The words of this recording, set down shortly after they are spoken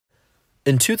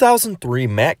In 2003,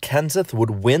 Matt Kenseth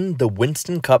would win the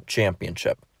Winston Cup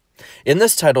Championship. In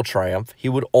this title triumph, he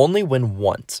would only win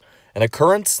once, an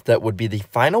occurrence that would be the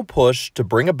final push to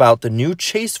bring about the new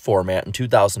chase format in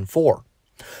 2004.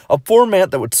 A format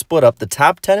that would split up the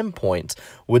top 10 in points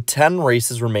with 10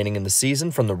 races remaining in the season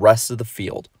from the rest of the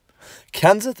field.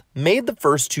 Kenseth made the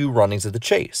first two runnings of the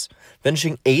chase,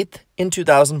 finishing 8th in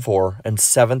 2004 and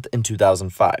 7th in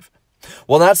 2005.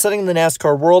 While not setting the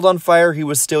NASCAR world on fire, he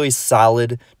was still a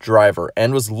solid driver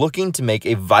and was looking to make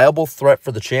a viable threat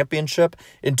for the championship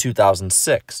in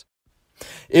 2006.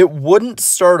 It wouldn't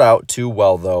start out too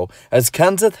well, though, as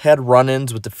Kenseth had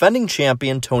run-ins with defending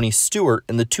champion Tony Stewart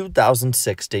in the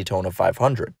 2006 Daytona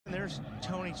 500. And there's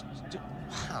Tony.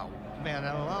 Wow, man,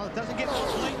 it doesn't get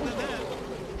much later than that.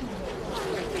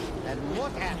 And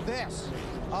look at this,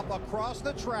 up across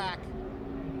the track.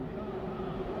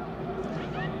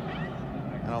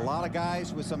 And a lot of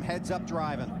guys with some heads-up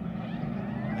driving.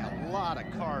 A lot of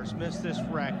cars missed this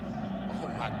wreck. Oh,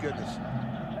 my goodness.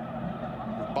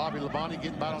 Bobby LaPlante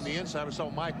getting by on the inside. We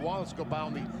saw Mike Wallace go by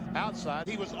on the outside.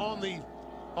 He was on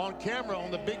camera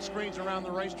on the big screens around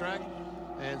the racetrack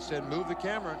and said, move the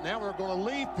camera. Now we're going to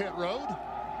leave pit road.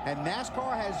 And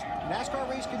NASCAR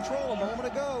Race Control a moment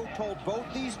ago told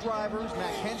both these drivers,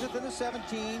 Matt Kenseth in the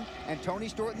 17 and Tony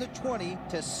Stewart in the 20,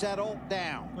 to settle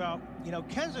down. Well, you know,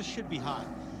 Kenseth should be hot.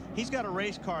 He's got a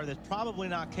race car that's probably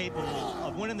not capable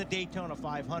of winning the Daytona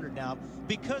 500 now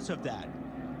because of that.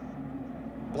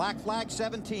 Black flag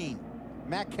 17.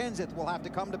 Matt Kenseth will have to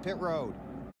come to pit road.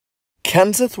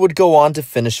 Kenseth would go on to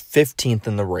finish 15th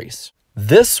in the race.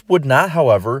 This would not,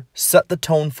 however, set the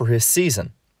tone for his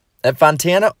season. At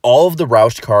Fontana, all of the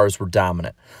Roush cars were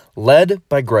dominant, led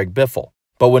by Greg Biffle.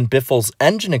 But when Biffle's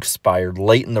engine expired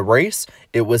late in the race,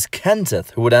 it was Kenseth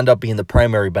who would end up being the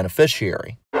primary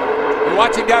beneficiary. You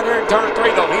watch him down here in turn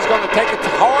 3, though. He's going to take it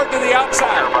hard to the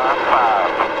outside.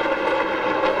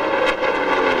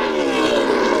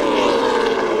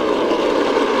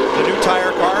 The new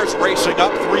tire cars racing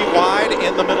up 3 wide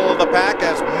in the middle of the pack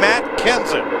as Matt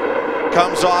Kenseth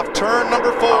comes off turn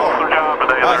number 4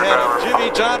 ahead of Jimmy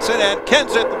Johnson, and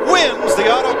Kenseth wins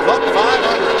the Auto Club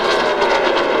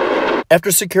 500.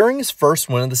 After securing his first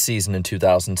win of the season in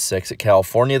 2006 at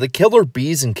California, the Killer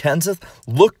Bees and Kenseth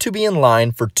looked to be in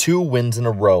line for 2 wins in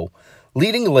a row.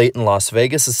 Leading late in Las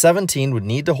Vegas, the 17 would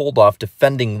need to hold off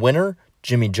defending winner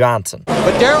Jimmy Johnson.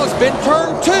 But Darrell's been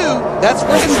turn 2. That's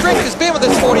where the strength has been with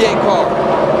this 48 car.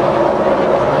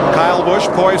 Kyle Busch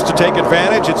poised to take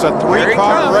advantage. It's a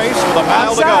 3-car race with a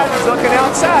mile to go. He's looking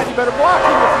outside. You better block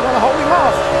him if you want to hold him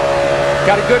off.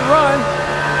 Got a good run.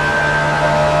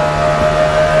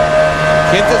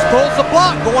 Kenseth pulls the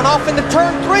block, going off into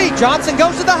turn 3. Johnson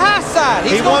goes to the high side.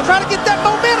 He's going to try to get that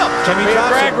momentum. Jimmy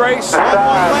Johnson drag race.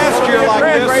 won last year like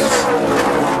this.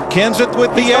 Kenseth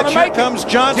with the edge. Here comes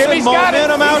Johnson. Jimmy's got it.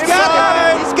 Momentum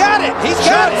outside. He's got it. He's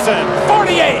got it.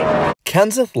 48.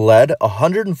 Kenseth led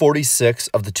 146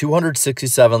 of the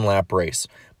 267-lap race,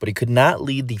 but he could not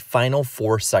lead the final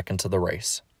 4 seconds of the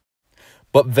race.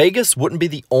 But Vegas wouldn't be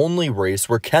the only race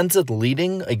where Kenseth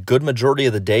leading a good majority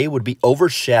of the day would be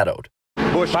overshadowed.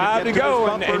 Busch 5 to go,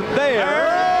 and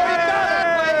there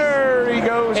he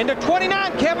goes. Into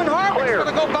 29, Kevin Harvick's going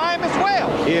to go by him as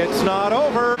well. It's not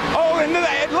over. Oh, and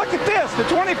look at this. The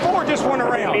 24 just went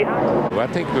around. Well, I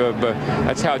think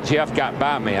that's how Jeff got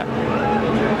by Matt.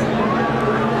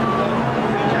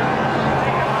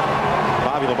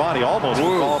 Bobby LaPlante almost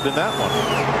involved in that one.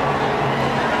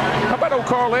 How about old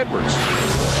Carl Edwards?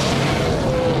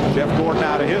 Jeff Gordon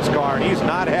out of his car, and he's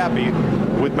not happy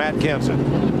with Matt Kenseth.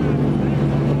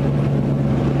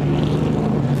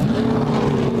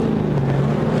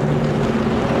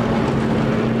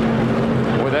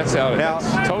 That's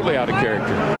totally out of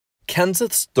character.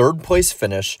 Kenseth's third-place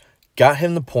finish got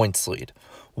him the points lead,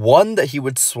 one that he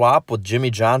would swap with Jimmy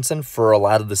Johnson for a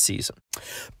lot of the season.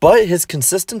 But his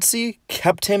consistency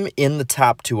kept him in the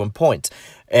top 2 in points,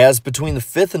 as between the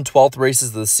 5th and 12th races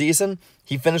of the season,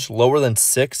 he finished lower than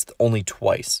 6th only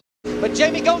twice. But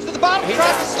Jamie goes to the bottom,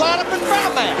 tries to slide up in front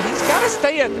of Matt. He's got to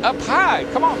stay up high.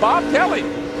 Come on, Bob, tell him.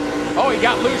 Oh, he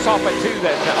got loose off at 2.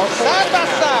 Side by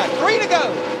side, 3 to go.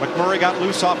 McMurray got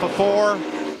loose off of 4.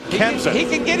 Kenseth. He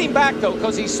can get him back, though,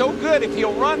 because he's so good if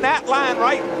he'll run that line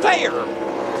right there.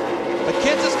 But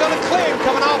Kenseth's going to clear him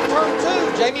coming off turn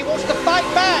 2. Jamie wants to fight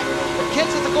back, but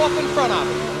Kenseth will go up in front of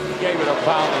him. He gave it a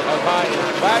valiant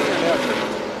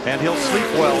effort. And he'll sleep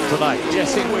well tonight.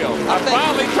 Yes, he will. I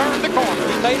finally turned the corner.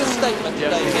 He made a statement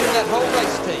today, hitting that whole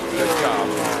race team. Good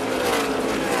job.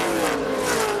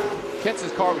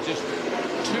 Kenseth's car was just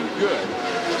too good.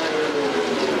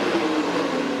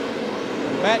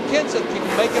 Matt Kenseth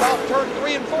can make it off turn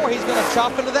 3 and 4. He's going to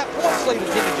chop into that points lead of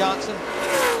Jimmy Johnson.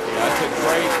 Yeah, that's a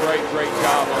great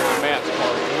job on Matt's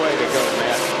part. Way to go,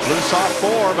 Matt. Loose off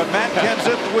 4, but Matt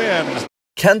Kenseth wins.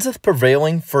 Kenseth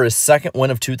prevailing for his second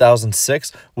win of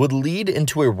 2006 would lead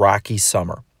into a rocky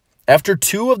summer. After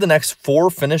 2 of the next 4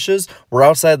 finishes were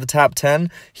outside the top 10,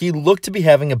 he looked to be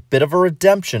having a bit of a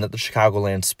redemption at the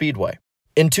Chicagoland Speedway.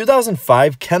 In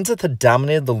 2005, Kenseth had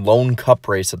dominated the lone cup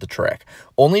race at the track,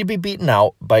 only to be beaten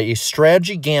out by a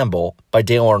strategy gamble by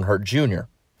Dale Earnhardt Jr.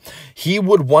 He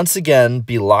would once again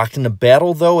be locked in a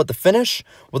battle, though, at the finish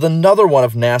with another one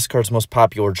of NASCAR's most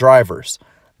popular drivers.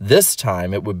 This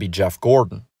time, it would be Jeff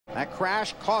Gordon. That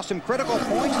crash cost him critical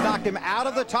points, knocked him out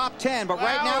of the top 10, but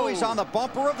right now he's on the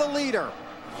bumper of the leader.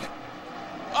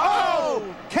 Oh!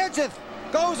 Kenseth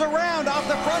goes around off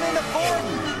the front end of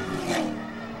Gordon.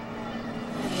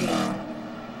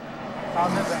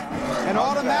 And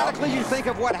automatically you think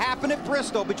of what happened at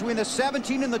Bristol between the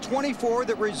 17 and the 24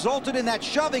 that resulted in that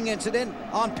shoving incident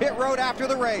on pit road after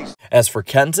the race. As for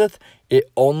Kenseth, it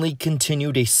only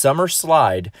continued a summer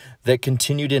slide that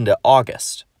continued into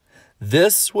August.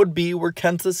 This would be where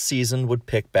Kenseth's season would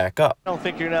pick back up. I don't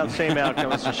think you're going to have the same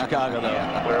outcome as Chicago,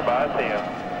 though. Clear by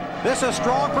Theo. This is a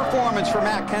strong performance for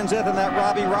Matt Kenseth and that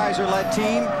Robbie Reiser-led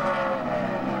team.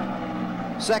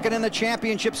 Second in the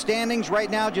championship standings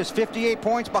right now, just 58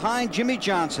 points behind Jimmy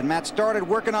Johnson. Matt started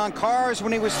working on cars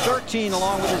when he was 13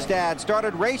 along with his dad.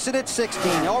 Started racing at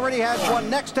 16. Already has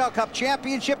one Nextel Cup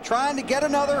championship, trying to get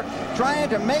another, trying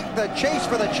to make the chase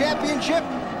for the championship.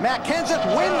 Matt Kenseth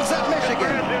wins at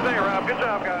Michigan. Good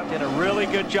job, guys. Did a really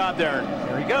good job there.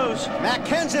 Here he goes. Matt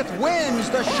Kenseth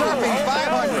wins the Sharping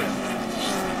 500.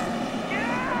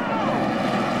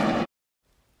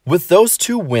 With those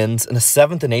 2 wins and a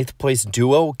 7th and 8th place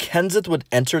duo, Kenseth would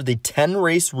enter the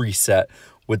 10-race reset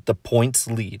with the points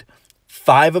lead,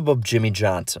 5 above Jimmy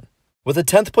Johnson. With a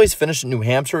 10th place finish in New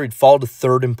Hampshire, he'd fall to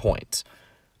 3rd in points.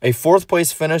 A 4th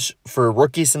place finish for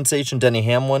rookie sensation Denny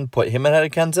Hamlin put him ahead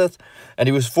of Kenseth, and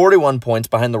he was 41 points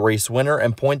behind the race winner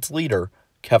and points leader,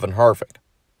 Kevin Harvick.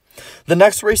 The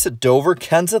next race at Dover,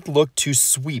 Kenseth looked to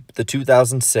sweep the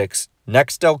 2006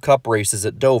 Nextel Cup races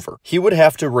at Dover. He would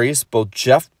have to race both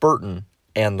Jeff Burton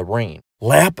and the rain.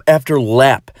 Lap after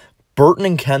lap, Burton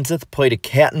and Kenseth played a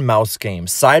cat-and-mouse game,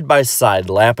 side by side,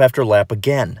 lap after lap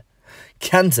again.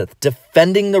 Kenseth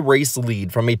defending the race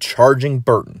lead from a charging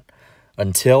Burton,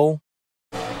 until...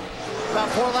 About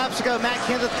 4 laps ago, Matt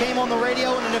Kenseth came on the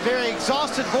radio and in a very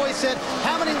exhausted voice said,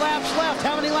 "How many laps left?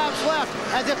 How many laps left?"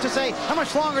 As if to say, how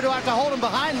much longer do I have to hold him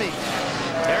behind me?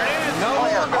 There it is. No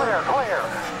longer. Clear.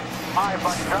 All right,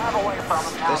 buddy, drive away from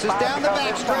him. This is down the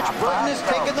backstretch. Burton is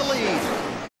taking the lead.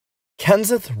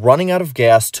 Kenseth, running out of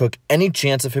gas, took any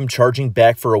chance of him charging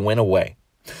back for a win away.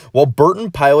 While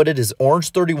Burton piloted his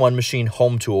orange 31 machine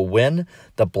home to a win,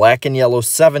 the black and yellow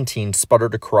 17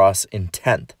 sputtered across in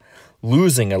 10th,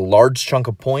 losing a large chunk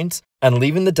of points and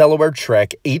leaving the Delaware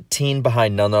track 18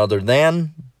 behind none other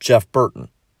than Jeff Burton.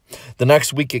 The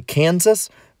next week at Kansas,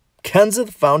 Kenseth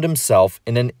found himself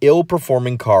in an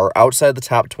ill-performing car outside the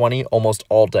top 20 almost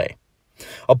all day.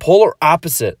 A polar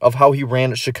opposite of how he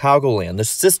ran at Chicagoland, the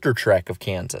sister track of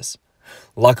Kansas.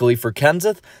 Luckily for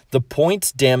Kenseth, the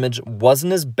points damage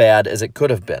wasn't as bad as it could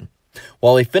have been.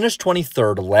 While he finished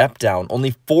 23rd, a lap down,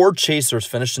 only 4 chasers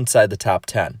finished inside the top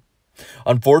 10.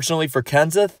 Unfortunately for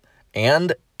Kenseth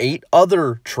and 8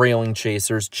 other trailing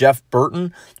chasers, Jeff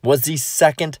Burton was the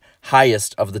second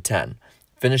highest of the 10,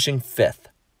 finishing 5th.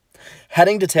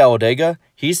 Heading to Talladega,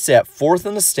 he sat 4th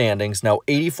in the standings, now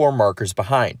 84 markers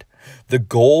behind. The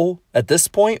goal at this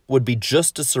point would be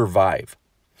just to survive.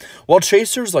 While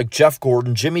chasers like Jeff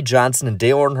Gordon, Jimmy Johnson, and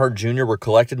Dale Earnhardt Jr. were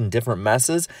collected in different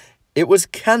messes, it was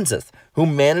Kenseth who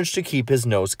managed to keep his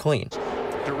nose clean.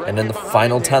 And in the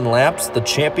final 10 laps, the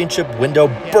championship window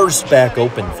burst back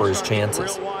open for his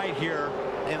chances. Real wide here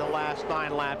in the last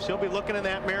 9 laps. He'll be looking in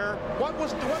that mirror.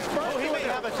 What's Burton? He may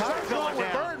have a tire going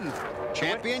down. Burton?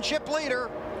 Championship leader.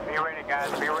 Be ready, guys.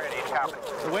 Be ready. It's coming.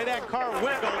 The way that car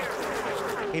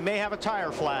wiggled, he may have a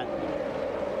tire flat.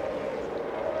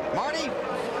 Marty,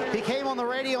 he came on the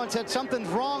radio and said something's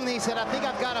wrong. And he said, "I think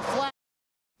I've got a flat."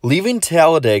 Leaving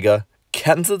Talladega,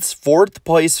 Kenseth's 4th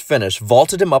place finish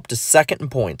vaulted him up to 2nd in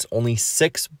points, only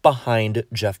 6 behind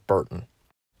Jeff Burton.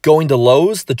 Going to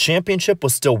Lowe's, the championship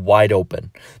was still wide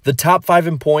open. The top 5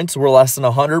 in points were less than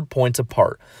 100 points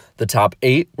apart. The top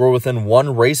 8 were within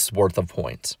 1 race worth of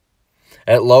points.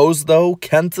 At Lowe's, though,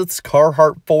 Kenseth's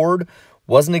Carhartt Ford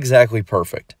wasn't exactly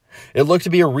perfect. It looked to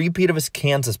be a repeat of his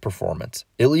Kansas performance,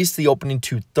 at least the opening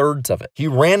 2/3 of it. He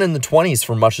ran in the 20s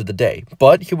for much of the day,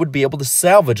 but he would be able to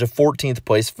salvage a 14th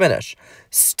place finish,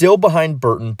 still behind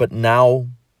Burton, but now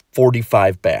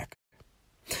 45 back.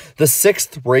 The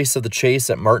 6th race of the chase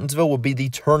at Martinsville would be the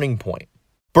turning point.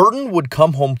 Burton would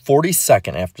come home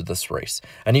 42nd after this race,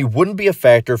 and he wouldn't be a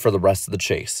factor for the rest of the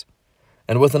chase.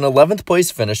 And with an 11th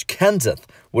place finish, Kenseth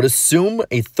would assume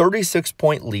a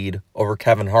 36-point lead over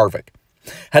Kevin Harvick.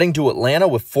 Heading to Atlanta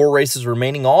with 4 races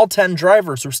remaining, all 10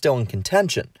 drivers were still in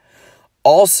contention.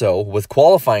 Also, with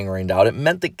qualifying rained out, it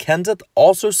meant that Kenseth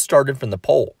also started from the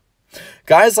pole.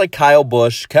 Guys like Kyle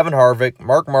Busch, Kevin Harvick,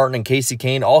 Mark Martin, and Kasey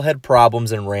Kahne all had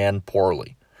problems and ran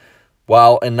poorly,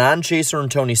 while a non-chaser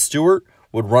and Tony Stewart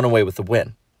would run away with the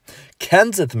win.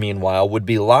 Kenseth, meanwhile, would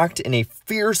be locked in a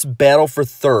fierce battle for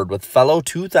 3rd with fellow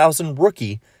 2000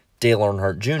 rookie Dale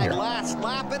Earnhardt Jr. And last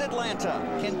lap at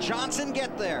Atlanta. Can Johnson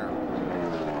get there?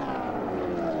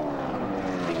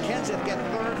 Can Kenseth get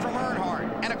 3rd from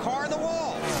Earnhardt? And a car in the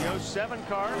wall. The 07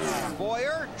 car.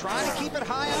 Boyer trying to keep it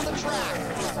high on the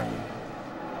track.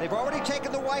 They've already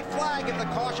taken the white flag. If the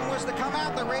caution was to come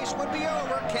out, the race would be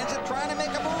over. Kenseth trying to make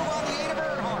a move on the 8 of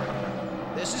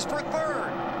Earnhardt. This is for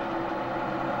 3rd.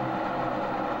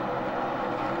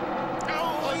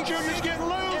 Oh, Junior's getting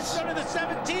loose. Under the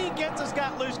 17, Kenseth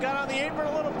got loose, got on the apron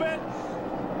a little bit.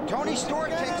 Tony Stewart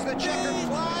takes the checkered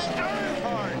flag.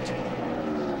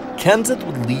 Earnhardt. Kenseth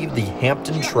would leave the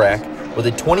Hampton track with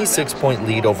a 26-point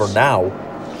lead over now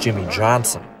Jimmie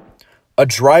Johnson, a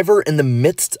driver in the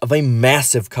midst of a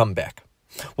massive comeback.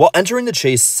 While entering the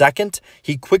chase 2nd,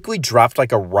 he quickly dropped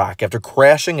like a rock after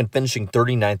crashing and finishing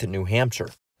 39th at New Hampshire.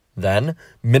 Then,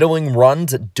 middling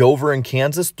runs at Dover and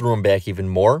Kansas threw him back even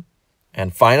more.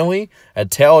 And finally,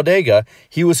 at Talladega,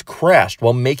 he was crashed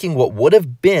while making what would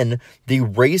have been the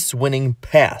race-winning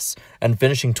pass and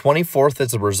finishing 24th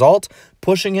as a result,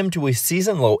 pushing him to a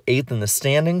season-low 8th in the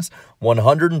standings,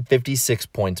 156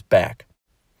 points back.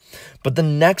 But the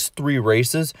next 3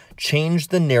 races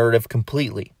changed the narrative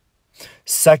completely.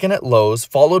 2nd at Lowe's,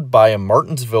 followed by a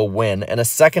Martinsville win, and a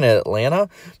 2nd at Atlanta,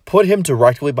 put him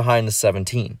directly behind the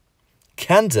 17.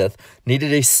 Kenseth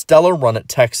needed a stellar run at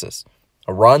Texas,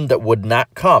 a run that would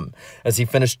not come as he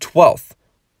finished 12th,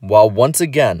 while once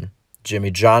again, Jimmie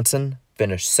Johnson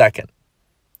finished 2nd.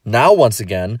 Now once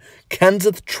again,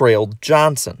 Kenseth trailed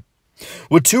Johnson.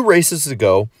 With 2 races to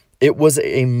go, it was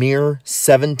a mere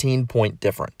 17-point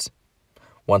difference.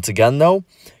 Once again, though,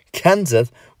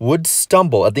 Kenseth would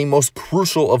stumble at the most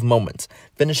crucial of moments,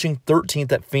 finishing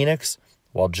 13th at Phoenix,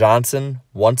 while Johnson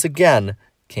once again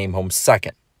came home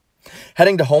 2nd.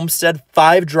 Heading to Homestead,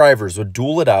 5 drivers would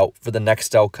duel it out for the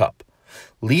Nextel Cup.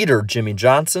 Leader Jimmie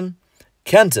Johnson,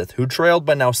 Kenseth, who trailed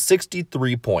by now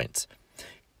 63 points,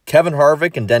 Kevin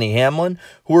Harvick and Denny Hamlin,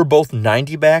 who were both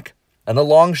 90 back, and the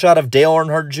long shot of Dale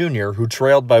Earnhardt Jr., who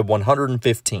trailed by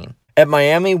 115. At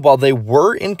Miami, while they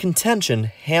were in contention,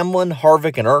 Hamlin,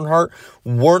 Harvick, and Earnhardt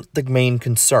weren't the main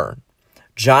concern.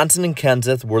 Johnson and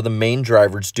Kenseth were the main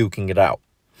drivers duking it out.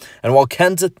 And while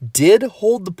Kenseth did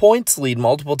hold the points lead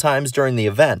multiple times during the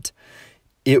event,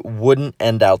 it wouldn't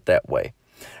end out that way,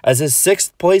 as his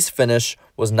 6th place finish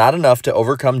was not enough to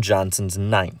overcome Johnson's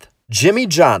 9th. Jimmie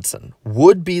Johnson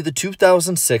would be the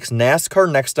 2006 NASCAR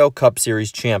Nextel Cup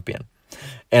Series champion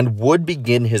and would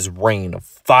begin his reign of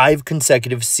 5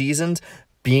 consecutive seasons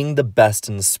being the best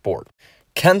in the sport.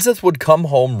 Kenseth would come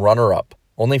home runner-up,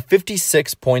 only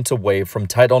 56 points away from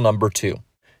title number 2.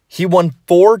 He won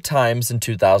 4 times in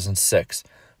 2006.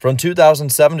 From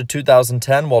 2007 to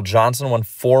 2010, while Johnson won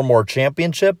 4 more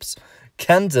championships,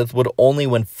 Kenseth would only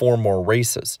win 4 more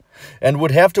races, and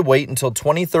would have to wait until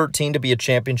 2013 to be a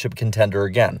championship contender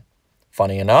again.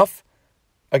 Funny enough,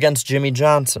 against Jimmie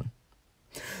Johnson.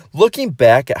 Looking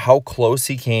back at how close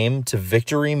he came to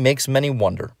victory makes many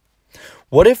wonder.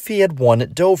 What if he had won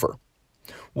at Dover?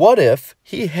 What if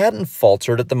he hadn't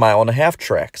faltered at the 1.5 mile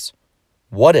tracks?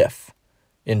 What if,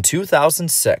 in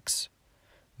 2006,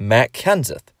 Matt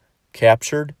Kenseth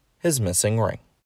captured his missing ring?